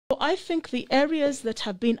I think the areas that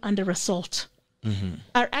have been under assault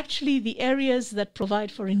are actually the areas that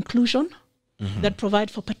provide for inclusion, that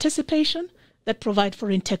provide for participation, that provide for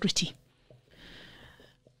integrity.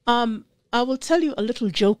 I will tell you a little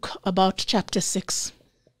joke about Chapter 6,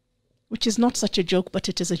 which is not such a joke, but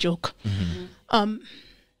it is a joke.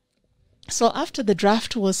 So after the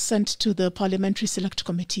draft was sent to the Parliamentary Select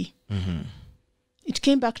Committee, it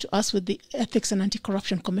came back to us with the Ethics and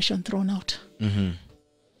Anti-Corruption Commission thrown out.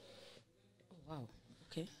 Wow.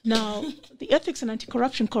 Okay. Now, the Ethics and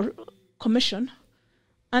Anti-Corruption Commission,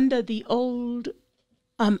 under the old,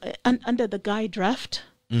 under the GHAI draft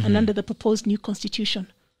and under the proposed new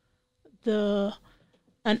constitution,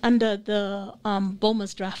 and under the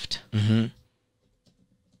BOMAS draft,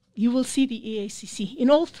 you will see the EACC in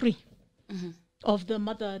all three of the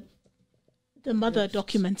mother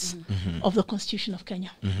documents of the Constitution of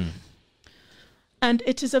Kenya. And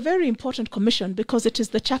it is a very important commission because it is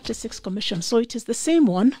the Chapter 6 commission. So it is the same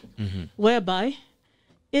one whereby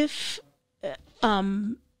if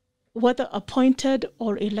whether appointed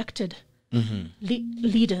or elected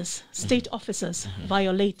leaders, state officers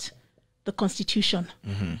violate the Constitution,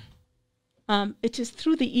 it is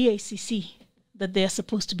through the EACC that they are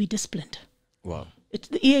supposed to be disciplined. Wow.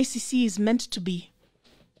 The EACC is meant to be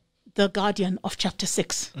the guardian of Chapter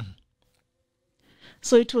 6.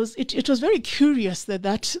 So it was very curious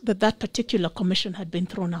that particular commission had been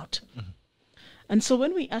thrown out. And so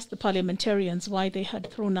when we asked the parliamentarians why they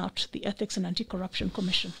had thrown out the Ethics and Anti-Corruption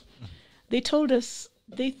Commission, they told us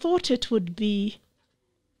they thought it would be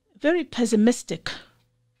very pessimistic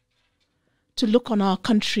to look on our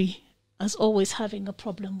country as always having a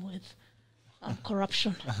problem with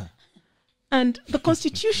corruption. And the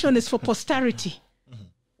Constitution is for posterity.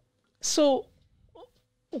 So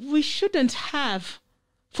we shouldn't have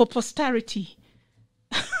for posterity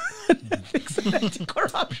Ethics and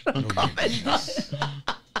Anti-Corruption Commission.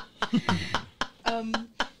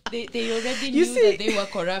 They already knew that they were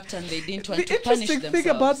corrupt and they didn't want to punish themselves. The interesting thing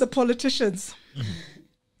about the politicians,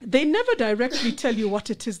 they never directly tell you what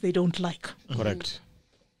it is they don't like. Correct.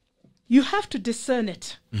 You have to discern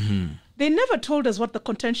it. They never told us what the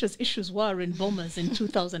contentious issues were in BOMAS in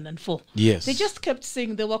 2004. Yes. They just kept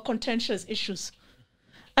saying there were contentious issues.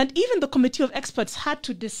 And even the committee of experts had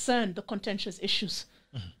to discern the contentious issues.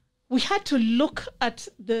 We had to look at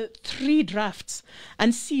the three drafts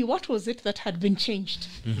and see what was it that had been changed.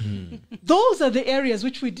 Those are the areas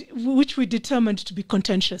which we determined to be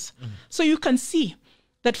contentious. So you can see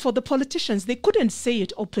that for the politicians, they couldn't say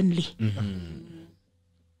it openly.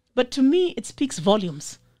 But to me, it speaks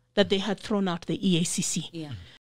volumes that they had thrown out the EACC. Yeah.